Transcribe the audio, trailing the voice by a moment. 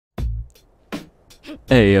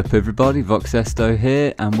Hey up everybody, Voxesto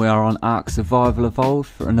here, and we are on ARK Survival Evolved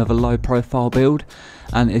for another low profile build,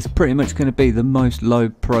 and it's pretty much going to be the most low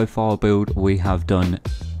profile build we have done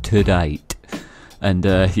to date. And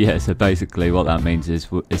yeah, so basically what that means is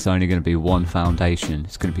it's only going to be one foundation.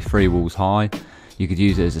 It's going to be 3 walls high. You could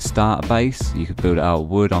use it as a starter base, you could build it out of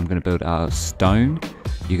wood. I'm going to build it out of stone.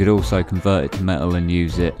 You could also convert it to metal and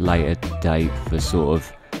use it later date for sort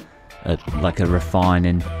of like a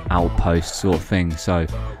refining outpost sort of thing. So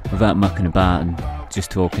without mucking about and just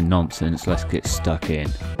talking nonsense, let's get stuck in.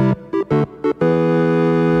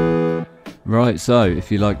 Right, so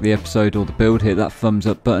if you like the episode or the build, hit that thumbs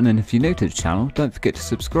up button, and if you're new to the channel, don't forget to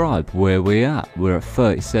subscribe. Where we at? We're at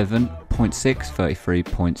 37.6,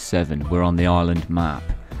 33.7. We're on the island map.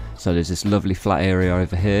 So there's this lovely flat area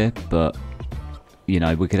over here, but you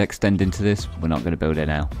know, we could extend into this. We're not going to build it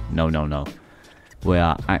now. No. We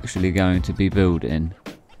are actually going to be building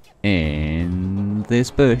in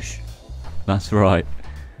this bush. That's right.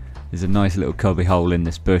 There's a nice little cubby hole in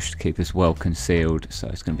this bush to keep us well concealed, so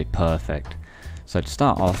it's going to be perfect. So to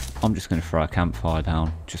start off, I'm just going to throw a campfire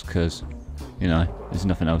down, just because, you know, there's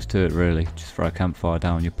nothing else to it really. Just throw a campfire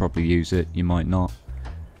down, you'll probably use it, you might not.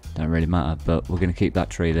 Don't really matter, but we're going to keep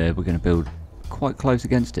that tree there. We're going to build quite close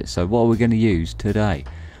against it. So what are we going to use today?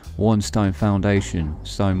 1 stone foundation,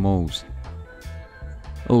 stone walls.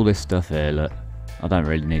 All this stuff here, look. I don't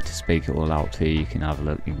really need to speak it all out to you. You can have a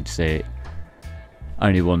look, you can see it.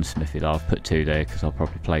 Only 1 smithy though. I've put 2 there because I'll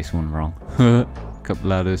probably place 1 wrong. Couple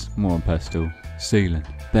ladders, more on pestle, ceiling,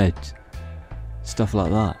 beds, stuff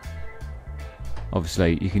like that.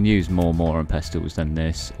 Obviously you can use more on pestles than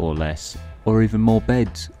this, or less, or even more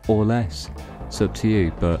beds or less. It's up to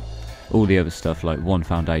you, but all the other stuff like 1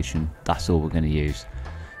 foundation, that's all we're going to use.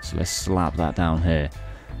 So let's slap that down here.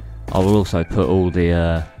 I will also put all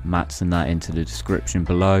the mats and that into the description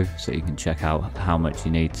below, so you can check out how much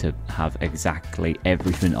you need to have exactly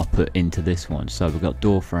everything I put into this one. So we've got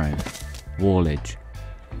door frame, wallage,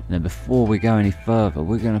 and then before we go any further,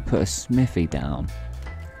 we're going to put a smithy down,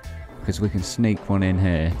 because we can sneak one in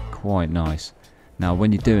here quite nice. Now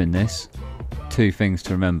when you're doing this, 2 things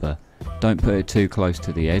to remember. Don't put it too close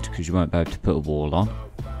to the edge, because you won't be able to put a wall on,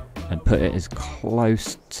 and put it as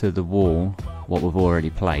close to the wall what we've already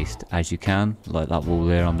placed as you can, like that wall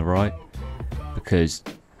there on the right, because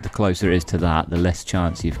the closer it is to that, the less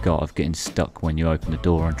chance you've got of getting stuck when you open the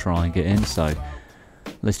door and try and get in. So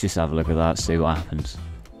let's just have a look at that, see what happens.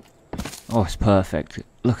 Oh, it's perfect.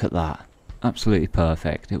 Look at that, absolutely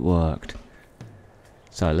perfect. It worked.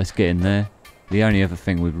 So let's get in there. The only other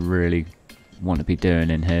thing we really want to be doing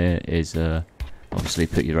in here is obviously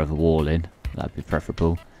put your other wall in. That'd be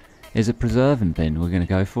preferable. Is a preserving bin we're going to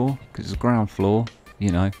go for, because it's ground floor.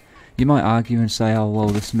 You know, you might argue and say, oh well,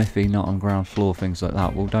 the smithy not on ground floor, things like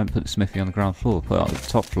that. Well, don't put the smithy on the ground floor, put it on the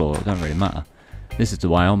top floor. It don't really matter. This is the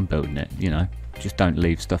way I'm building it, you know. Just don't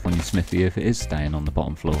leave stuff on your smithy if it is staying on the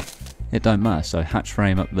bottom floor. It don't matter. So hatch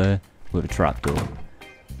frame up there with a trapdoor,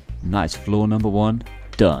 and that is floor number 1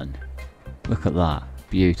 done. Look at that,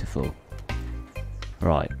 beautiful.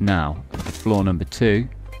 Right, now for floor number 2,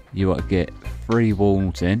 you want to get 3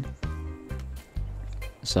 walls in.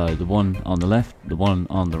 So the one on the left, the one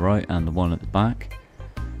on the right, and the one at the back.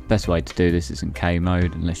 Best way to do this is in K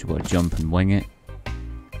mode, unless you want to jump and wing it.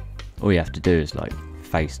 All you have to do is like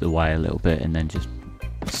face the way a little bit and then just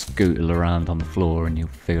scootle around on the floor and you'll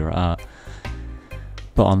figure it out.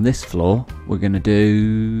 But on this floor we're going to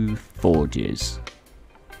do forges,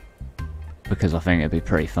 because I think it'd be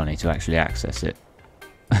pretty funny to actually access it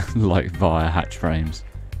like via hatch frames,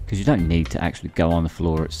 because you don't need to actually go on the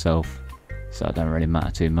floor itself. So it don't really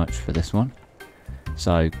matter too much for this one.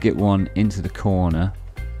 So get one into the corner,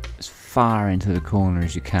 as far into the corner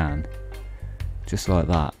as you can, just like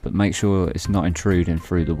that, but make sure it's not intruding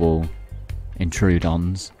through the wall.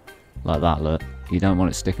 Intrude-ons, like that, look. You don't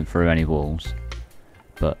want it sticking through any walls,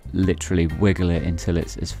 but literally wiggle it until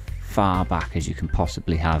it's as far back as you can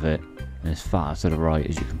possibly have it, and as far to the right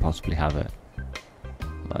as you can possibly have it.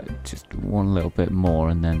 Like just one little bit more,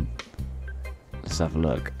 and then let's have a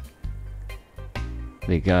look.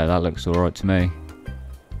 There you go, that looks alright to me.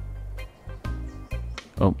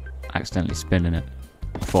 Oh, accidentally spinning it.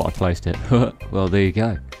 I thought I placed it. Well, there you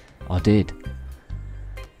go. I did.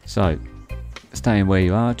 So, staying where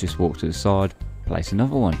you are, just walk to the side, place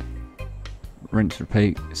another one. Rinse,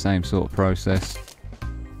 repeat, same sort of process.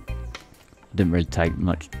 Didn't really take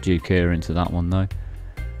much due care into that one though.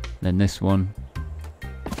 Then this one,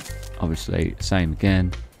 obviously, same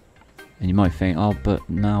again. And you might think, oh, but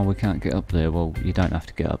now we can't get up there. Well, you don't have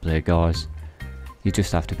to get up there, guys. You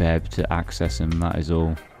just have to be able to access them, that is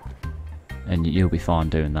all. and you'll be fine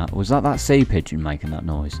doing that. Was that sea pigeon making that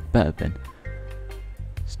noise? Better have been.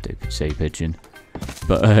 Stupid sea pigeon.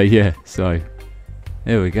 But yeah, so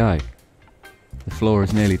here we go. The floor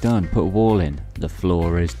is nearly done. Put a wall in. The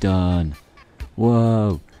floor is done.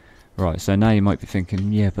 Whoa. Right, so now you might be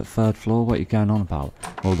thinking, yeah, but third floor, what are you going on about?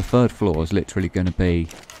 Well, the third floor is literally going to be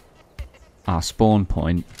our spawn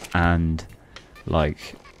point and,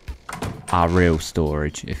 like, our real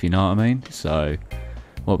storage, if you know what I mean. So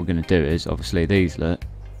what we're going to do is, obviously, these, look,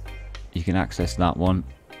 you can access that one.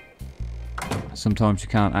 Sometimes you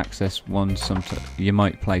can't access one. Sometimes you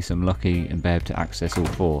might play some lucky and be able to access all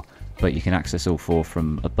 4, but you can access all 4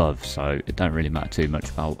 from above, so it don't really matter too much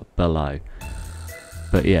about below.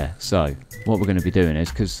 But yeah, so what we're going to be doing is,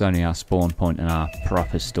 because it's only our spawn point and our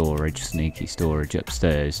proper storage, sneaky storage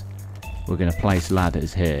upstairs, we're going to place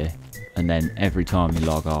ladders here, and then every time you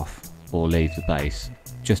log off or leave the base,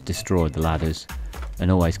 just destroy the ladders,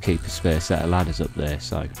 and always keep a spare set of ladders up there.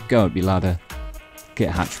 So go up your ladder, get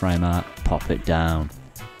a hatch frame out, pop it down.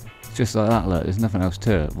 Just like that, look, there's nothing else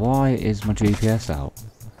to it. Why is my GPS out?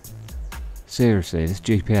 Seriously, this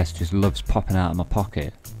GPS just loves popping out of my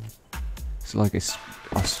pocket. It's like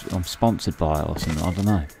I'm sponsored by it or something, I don't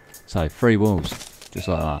know. So 3 walls, just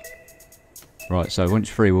like that. Right, so once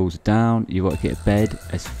your 3 walls are down, you want to get a bed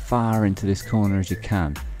as far into this corner as you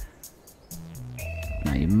can.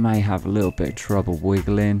 Now you may have a little bit of trouble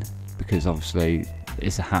wiggling, because obviously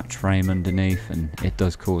it's a hatch frame underneath and it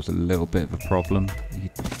does cause a little bit of a problem. You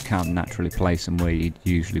can't naturally place them where you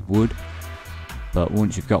usually would. But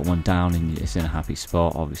once you've got one down and it's in a happy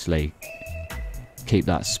spot, obviously keep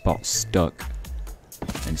that spot stuck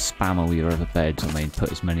and spam all your other beds. I mean,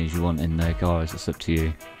 put as many as you want in there, guys, it's up to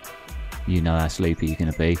you. You know how sleepy you're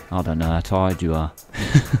going to be. I don't know how tired you are.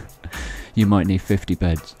 You might need 50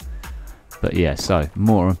 beds. But yeah, so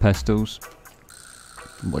mortar and pestles.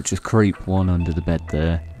 We'll just creep one under the bed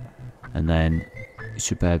there, and then you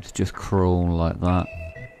should be able to just crawl like that.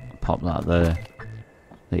 Pop that there.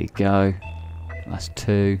 There you go. That's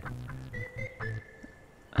 2.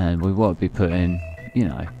 And we want to be putting, you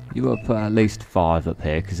know, you want to put at least 5 up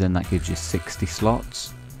here, because then that gives you 60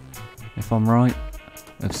 slots, if I'm right,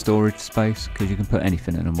 of storage space, because you can put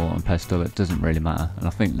anything in a mortar and pestle, it doesn't really matter. And I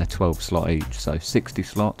think they're 12 slot each, so 60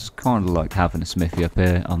 slots, kind of like having a smithy up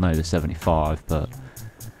here. I know they're 75, but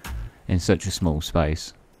in such a small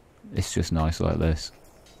space, it's just nice like this.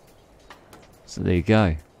 So there you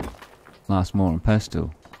go, last mortar and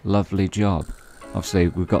pestle, lovely job. Obviously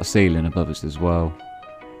we've got a ceiling above us as well,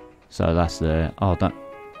 so that's there. Oh,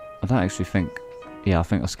 I don't actually think, yeah, I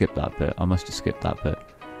think I skipped that bit. I must have skipped that bit.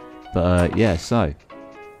 But yeah, so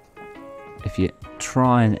if you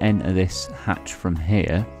try and enter this hatch from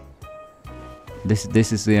here,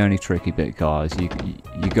 this is the only tricky bit, guys.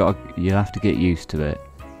 You have to get used to it.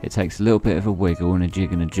 It takes a little bit of a wiggle and a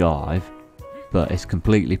jig and a jive, but it's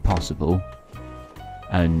completely possible.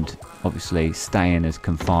 And obviously staying as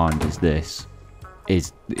confined as this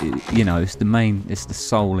is, you know, it's the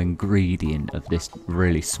sole ingredient of this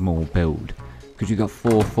really small build, because you've got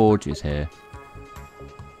 4 forges here.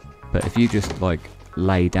 But if you just like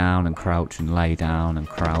lay down and crouch and lay down and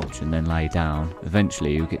crouch and then lay down,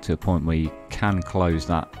 eventually you'll get to a point where you can close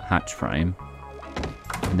that hatch frame,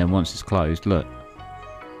 and then once it's closed, look,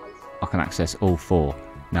 I can access all 4.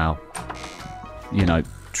 Now, you know,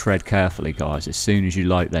 tread carefully, guys. As soon as you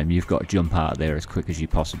light them, you've got to jump out of there as quick as you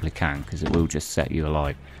possibly can, because it will just set you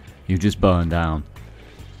alight. You just burn down.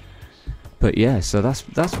 But yeah, so that's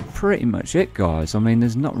pretty much it, guys. I mean,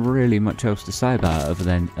 there's not really much else to say about it other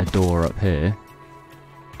than a door up here,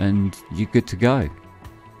 and you're good to go.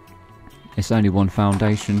 It's only 1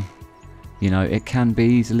 foundation. You know, it can be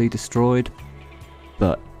easily destroyed,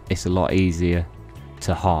 but it's a lot easier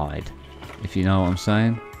to hide, if you know what I'm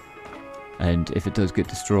saying. And if it does get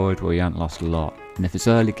destroyed, well, you haven't lost a lot. And if it's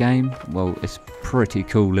early game, well, it's a pretty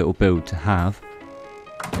cool little build to have.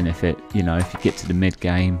 And if it, you know, if you get to the mid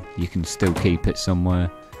game, you can still keep it somewhere,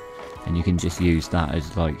 and you can just use that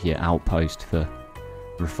as like your outpost for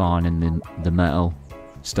refining the metal,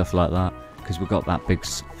 stuff like that. Because we've got that big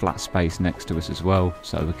flat space next to us as well,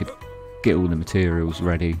 so we could get all the materials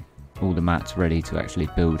ready, all the mats ready to actually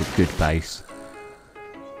build a good base,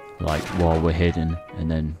 like while we're hidden. And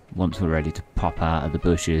then once we're ready to pop out of the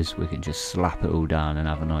bushes, we can just slap it all down and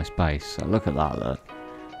have a nice base. So look at that, look.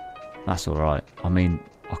 That's alright. I mean,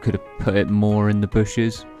 I could have put it more in the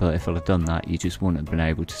bushes, but if I'd have done that, you just wouldn't have been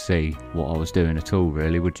able to see what I was doing at all,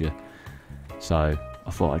 really, would you? So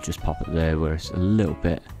I thought I'd just pop it there where it's a little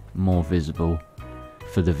bit more visible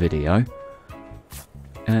for the video.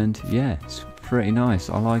 And yeah, it's pretty nice.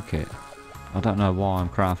 I like it. I don't know why I'm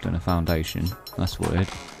crafting a foundation. That's weird.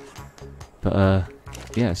 But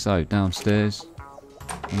yeah, so downstairs,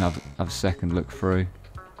 and have a second look through.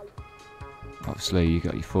 Obviously you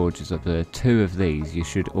got your forges up there. 2 of these you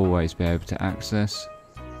should always be able to access.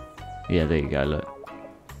 Yeah, there you go, look.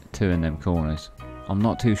 2 in them corners. I'm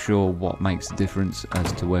not too sure what makes the difference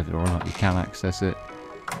as to whether or not you can access it.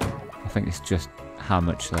 I think it's just how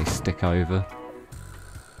much they stick over.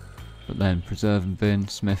 But then preserving bin,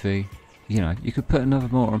 smithy, you know, you could put another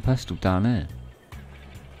mortar and pestle down here.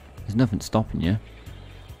 There's nothing stopping you.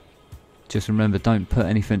 Just remember, don't put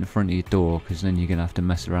anything in front of your door, because then you're going to have to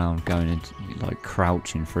mess around going into, like,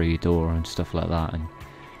 crouching through your door and stuff like that, and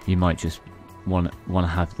you might just want to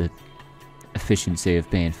have the efficiency of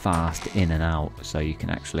being fast in and out, so you can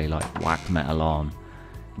actually, like, whack metal on,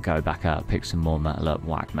 go back out, pick some more metal up,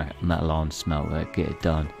 whack metal on, smelt it, get it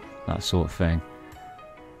done, that sort of thing.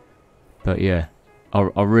 But yeah,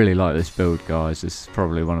 I really like this build, guys. This is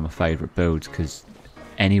probably one of my favourite builds, because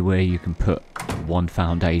anywhere you can put one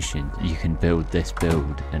foundation, you can build this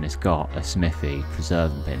build, and it's got a smithy,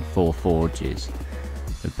 preserving bin, 4 forges,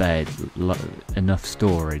 a bed, enough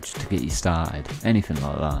storage to get you started, anything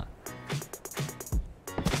like that.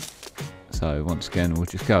 So once again, we'll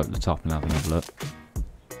just go up the top and have another look.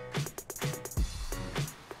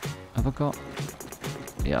 Have I got?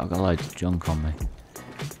 Yeah, I've got loads of junk on me.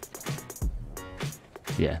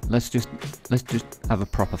 Yeah, let's just have a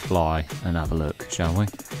proper fly and have a look, shall we?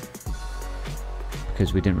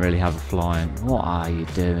 Because we didn't really have a fly. And what are you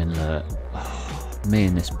doing, look? Oh, me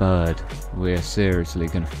and this bird, we're seriously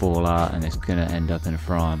going to fall out, and it's going to end up in a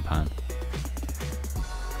frying pan.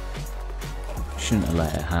 Shouldn't have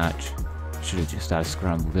let it hatch. Should have just had a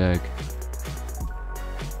scrambled egg.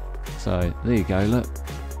 So there you go, look.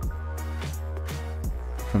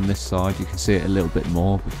 From this side you can see it a little bit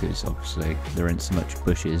more, because obviously there ain't so much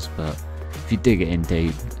bushes, but if you dig it in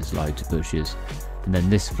deep, there's loads of bushes. And then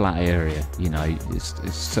this flat area, you know,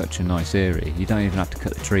 it's such a nice area. You don't even have to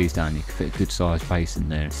cut the trees down. You can fit a good sized base in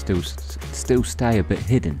there and still stay a bit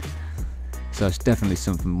hidden. So it's definitely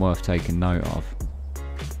something worth taking note of.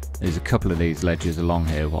 There's a couple of these ledges along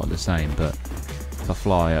here what are the same, but if I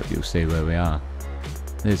fly up you'll see where we are.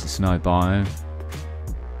 There's the snow biome.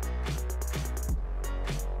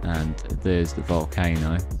 And there's the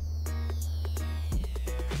volcano.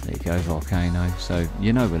 There you go, volcano. So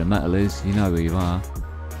you know where the metal is, you know where you are.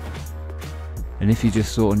 And if you're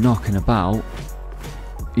just sort of knocking about,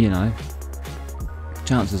 you know,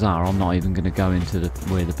 chances are I'm not even going to go into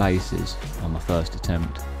where the base is on my first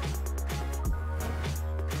attempt.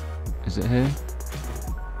 Is it here?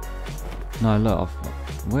 No, look,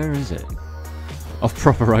 where is it? I've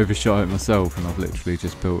proper overshot it myself, and I've literally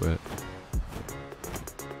just built it.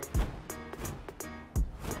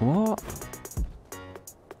 What?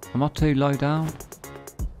 Am I too low down?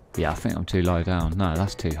 Yeah, I think I'm too low down. No,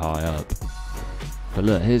 that's too high up. But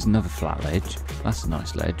look, here's another flat ledge. That's a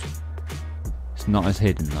nice ledge. It's not as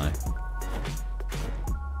hidden though.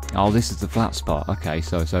 Oh, this is the flat spot. Okay,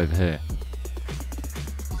 so it's over here.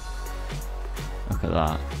 Look at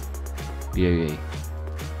that. Beauty.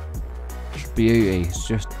 Beauty. It's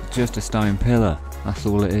just a stone pillar. That's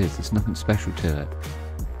all it is. There's nothing special to it.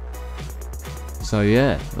 So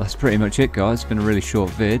yeah, that's pretty much it, guys. It's been a really short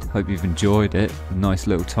vid. Hope you've enjoyed it. Nice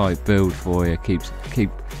little tight build for you.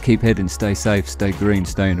 Keep hidden, stay safe, stay green,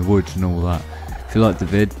 stay in the woods and all that. If you liked the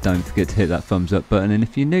vid, don't forget to hit that thumbs up button. And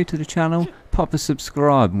if you're new to the channel, pop a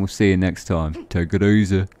subscribe and we'll see you next time. Take it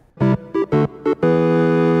easy.